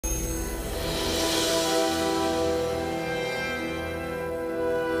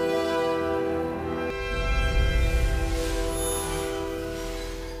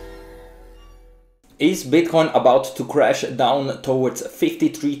Is Bitcoin about to crash down towards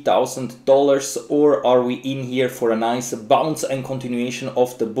 $53,000, or are we in here for a nice bounce and continuation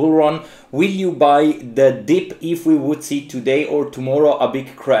of the bull run? Will you buy the dip if we would see today or tomorrow a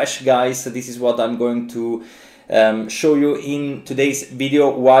big crash, guys? This is what I'm going to show you in today's video,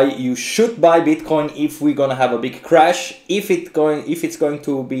 why you should buy Bitcoin if we're gonna have a big crash, if it's going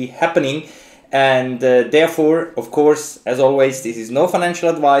to be happening. And therefore, of course, as always, this is no financial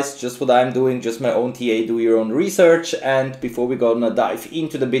advice, just what I'm doing, just my own TA, do your own research. And before we gonna dive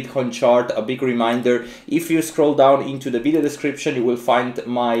into the Bitcoin chart, a big reminder, if you scroll down into the video description, you will find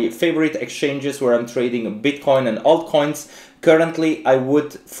my favorite exchanges where I'm trading Bitcoin and altcoins. Currently, I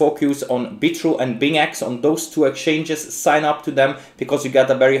would focus on Bitrue and BingX, on those two exchanges. Sign up to them because you get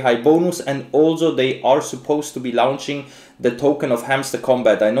a very high bonus, and also they are supposed to be launching the token of Hamster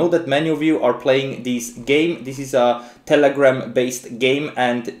Combat. I know that many of you are playing this game. This is a Telegram based game,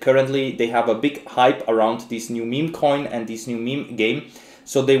 and currently they have a big hype around this new meme coin and this new meme game.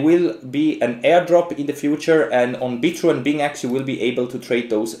 So there will be an airdrop in the future, and on Bitrue and BingX you will be able to trade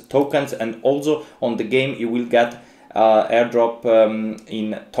those tokens, and also on the game you will get airdrop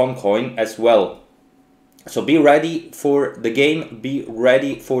in Toncoin as well. So be ready for the game, be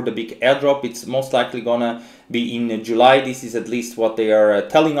ready for the big airdrop. It's most likely gonna be in July. This is at least what they are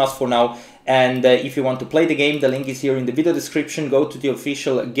telling us for now. And if you want to play the game, the link is here in the video description. Go to the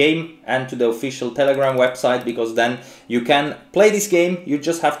official game and to the official Telegram website, because then you can play this game. You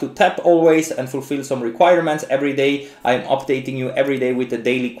just have to tap always and fulfill some requirements every day. I'm updating you every day with the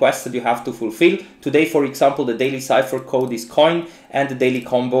daily quest that you have to fulfill. Today, for example, the daily cipher code is coin, and the daily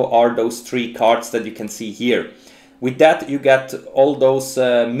combo are those 3 cards that you can see here. With that, you get all those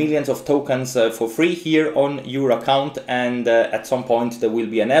millions of tokens for free here on your account, and at some point there will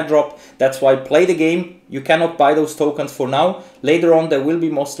be an airdrop. That's why play the game. You cannot buy those tokens for now. Later on there will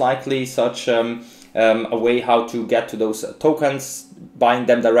be most likely such a way how to get to those tokens, buying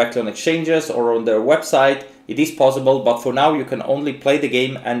them directly on exchanges or on their website. It is possible, but for now you can only play the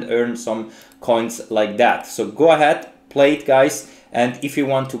game and earn some coins like that. So go ahead, play it, guys. And if you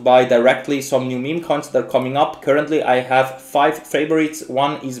want to buy directly some new meme coins that are coming up, currently I have 5 favorites.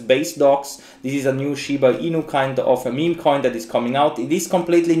 One is Base Dogs. This is a new Shiba Inu kind of a meme coin that is coming out. It is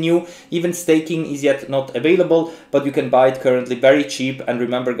completely new. Even staking is yet not available, but you can buy it currently very cheap. And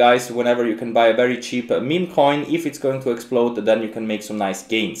remember, guys, whenever you can buy a very cheap meme coin, if it's going to explode, then you can make some nice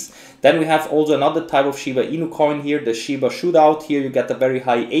gains. Then we have also another type of Shiba Inu coin here, the Shiba Shootout. Here you get a very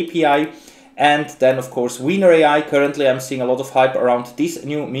high API. And then, of course, Winner AI. Currently, I'm seeing a lot of hype around this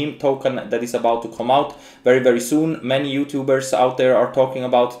new meme token that is about to come out very soon. Many YouTubers out there are talking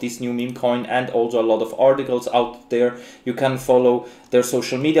about this new meme coin, and also a lot of articles out there. You can follow their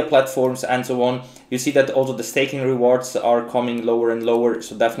social media platforms and so on. You see that also the staking rewards are coming lower and lower,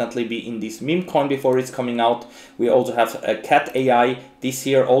 so definitely be in this meme coin before it's coming out. We also have a Cat AI. This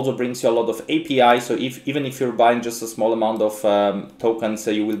here also brings you a lot of API, so even if you're buying just a small amount of tokens,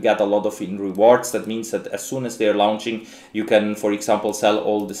 you will get a lot of in rewards. That means that as soon as they're launching, you can, for example, sell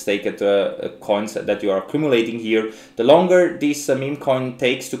all the staked coins that you are accumulating here. The longer this meme coin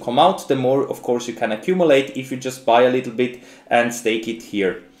takes to come out, the more, of course, you can accumulate if you just buy a little bit and stake it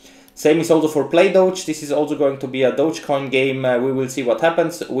here. Same is also for Play Doge. This is also going to be a Dogecoin game. We will see what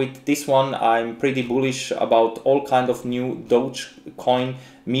happens with this one. I'm pretty bullish about all kind of new Dogecoin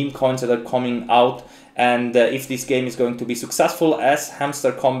meme coins that are coming out. And if this game is going to be successful as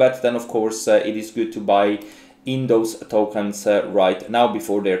Hamster Combat, then of course it is good to buy in those tokens right now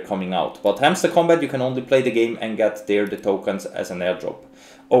before they're coming out. But Hamster Combat, you can only play the game and get there the tokens as an airdrop.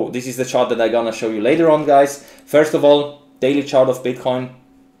 Oh, this is the chart that I'm gonna show you later on, guys. First of all, daily chart of Bitcoin.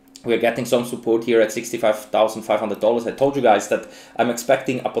 We're getting some support here at $65,500. I told you guys that I'm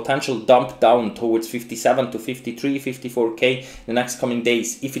expecting a potential dump down towards 57 to 53, 54K in the next coming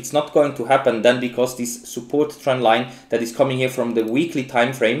days. If it's not going to happen, then because this support trend line that is coming here from the weekly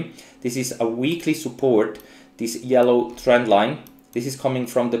time frame, this is a weekly support, this yellow trend line. This is coming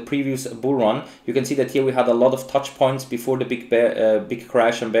from the previous bull run. You can see that here we had a lot of touch points before the big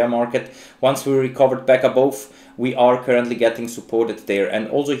crash and bear market. Once we recovered back above, we are currently getting supported there. And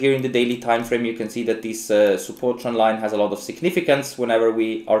also here in the daily time frame, you can see that this support trend line has a lot of significance. Whenever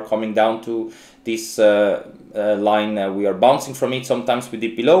we are coming down to this line, we are bouncing from it. Sometimes we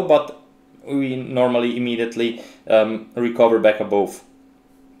dip below, but we normally immediately recover back above.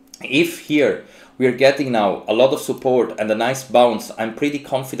 If here we're getting now a lot of support and a nice bounce, I'm pretty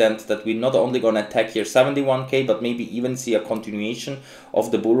confident that we're not only going to attack here 71k, but maybe even see a continuation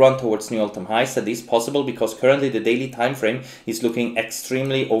of the bull run towards new all-time highs. That is possible because currently the daily time frame is looking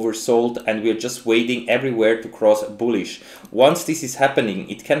extremely oversold and we're just waiting everywhere to cross bullish. Once this is happening,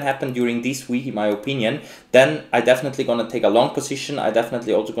 it can happen during this week in my opinion, then I definitely going to take a long position. I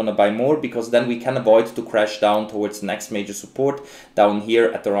definitely also going to buy more, because then we can avoid to crash down towards the next major support down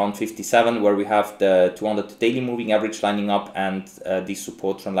here at around 57, where we have the 200 daily moving average lining up and this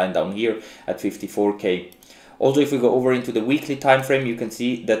support trend line down here at 54k. Also, if we go over into the weekly time frame, you can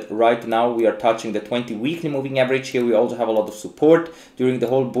see that right now we are touching the 20 weekly moving average. Here we also have a lot of support during the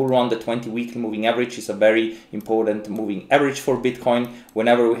whole bull run. The 20 weekly moving average is a very important moving average for Bitcoin.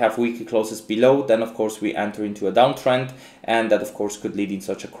 Whenever we have weekly closes below, then of course we enter into a downtrend, and that of course could lead in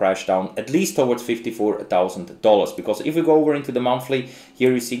such a crash down at least towards $54,000. Because if we go over into the monthly,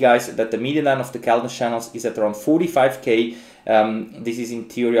 here you see guys that the median line of the calendar channels is at around 45k. This is in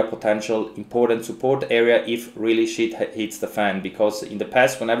theory a potential important support area if really shit hits the fan, because in the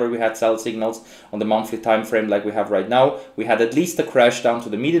past, whenever we had sell signals on the monthly time frame like we have right now, we had at least a crash down to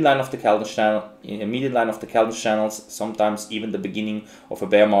the median line of the calendar channel, channels, sometimes even the beginning of a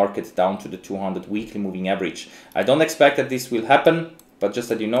bear market down to the 200 weekly moving average. I don't expect that this will happen, but just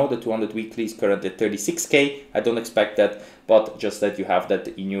that you know, the 200 weekly is currently at 36k. I don't expect that, but just that you have that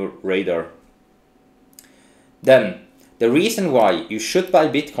in your radar. Then the reason why you should buy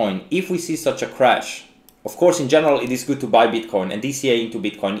Bitcoin if we see such a crash, of course, in general, it is good to buy Bitcoin and DCA into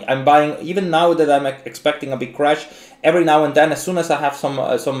Bitcoin. I'm buying, even now that I'm expecting a big crash, every now and then, as soon as I have some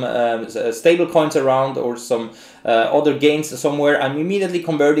stable coins around or some other gains somewhere, I'm immediately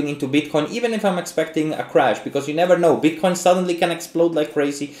converting into Bitcoin, even if I'm expecting a crash, because you never know. Bitcoin suddenly can explode like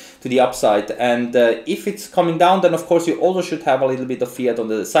crazy to the upside. And if it's coming down, then of course you also should have a little bit of fiat on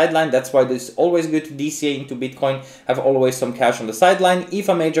the sideline. That's why it's always good to DCA into Bitcoin, have always some cash on the sideline. If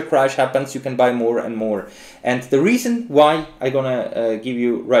a major crash happens, you can buy more and more. And the reason why I'm gonna give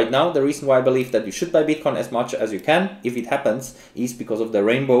you right now, the reason why I believe that you should buy Bitcoin as much as you can, if it happens, is because of the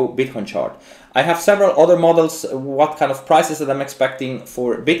rainbow Bitcoin chart. I have several other models, what kind of prices that I'm expecting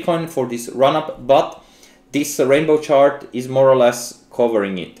for Bitcoin for this run-up, but this rainbow chart is more or less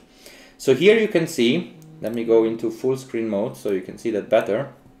covering it. So here you can see, let me go into full screen mode so you can see that better.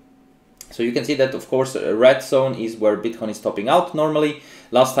 So you can see that, of course, a red zone is where Bitcoin is topping out normally.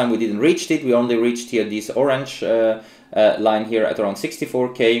 Last time we didn't reach it. We only reached here this orange line here at around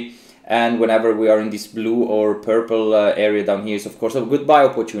 64k. And whenever we are in this blue or purple area down here is, of course, a good buy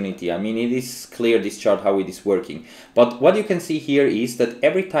opportunity. I mean, it is clear, this chart, how it is working. But what you can see here is that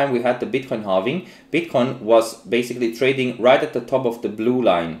every time we had the Bitcoin halving, Bitcoin was basically trading right at the top of the blue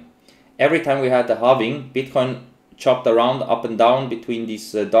line. Every time we had the halving, Bitcoin chopped around up and down between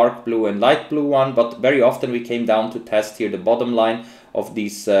this dark blue and light blue one, but very often we came down to test here the bottom line of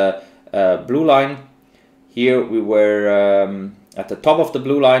this blue line. Here we were at the top of the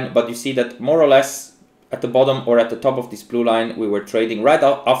blue line, but you see that more or less at the bottom or at the top of this blue line we were trading right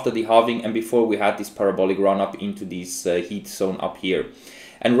after the halving and before we had this parabolic run up into this heat zone up here.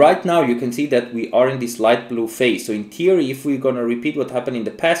 And right now you can see that we are in this light blue phase. So in theory, if we're going to repeat what happened in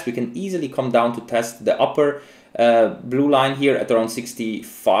the past, we can easily come down to test the upper blue line here at around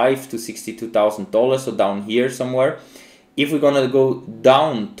 $65,000 to $62,000, so down here somewhere. If we're gonna go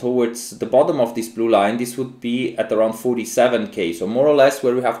down towards the bottom of this blue line, this would be at around 47k, so more or less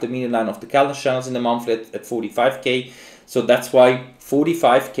where we have the median line of the calendar channels in the monthly at 45k. So that's why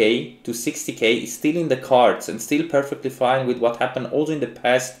 45k to 60k is still in the cards and still perfectly fine with what happened also in the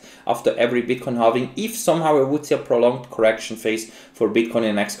past after every Bitcoin halving, if somehow we would see a prolonged correction phase for Bitcoin in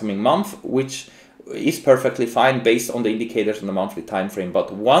the next coming month, which is perfectly fine based on the indicators on the monthly time frame.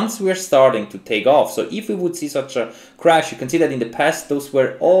 But once we're starting to take off, so if we would see such a crash, you can see that in the past those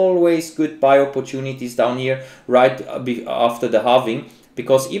were always good buy opportunities down here right after the halving,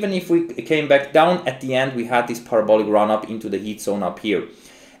 because even if we came back down at the end, we had this parabolic run up into the heat zone up here.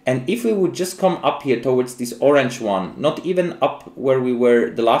 And if we would just come up here towards this orange one, not even up where we were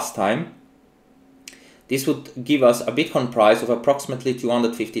the last time, this would give us a Bitcoin price of approximately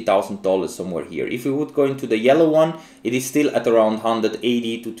 $250,000 somewhere here. If we would go into the yellow one, it is still at around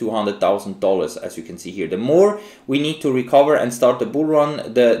 $180,000 to $200,000, as you can see here. The more we need to recover and start the bull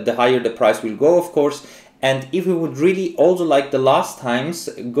run, the higher the price will go, of course. And if we would really also, like the last times,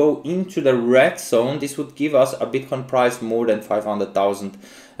 go into the red zone, this would give us a Bitcoin price more than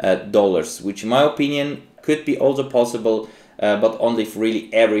 $500,000, which in my opinion could be also possible, but only if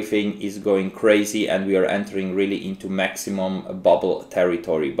really everything is going crazy and we are entering really into maximum bubble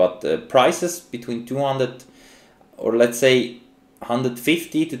territory. But prices between 200 or let's say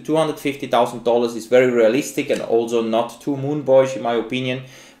 150 to $250,000 is very realistic and also not too moon boyish in my opinion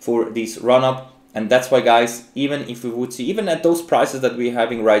for this run up. And that's why, guys, even if we would see, even at those prices that we're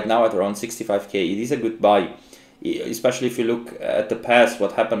having right now at around 65k, it is a good buy, especially if you look at the past,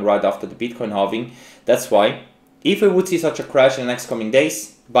 what happened right after the Bitcoin halving. That's why if we would see such a crash in the next coming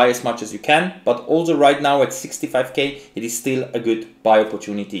days, buy as much as you can, but also right now at 65k, it is still a good buy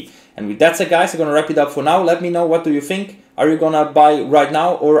opportunity. And with that said, guys, I'm gonna wrap it up for now. Let me know, what do you think? Are you gonna buy right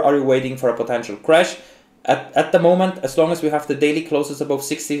now, or are you waiting for a potential crash? At the moment, as long as we have the daily closes above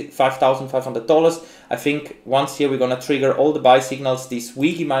 $65,500, I think once here we're gonna trigger all the buy signals this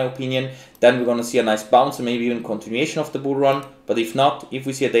week, in my opinion. Then we're gonna see a nice bounce and maybe even continuation of the bull run. But if not, if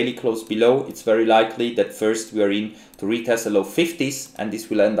we see a daily close below, it's very likely that first we are in to retest the low 50s, and this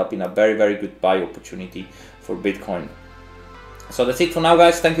will end up in a very, very good buy opportunity for Bitcoin. So that's it for now,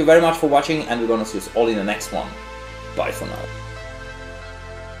 guys. Thank you very much for watching, and we're gonna see us all in the next one. Bye for now.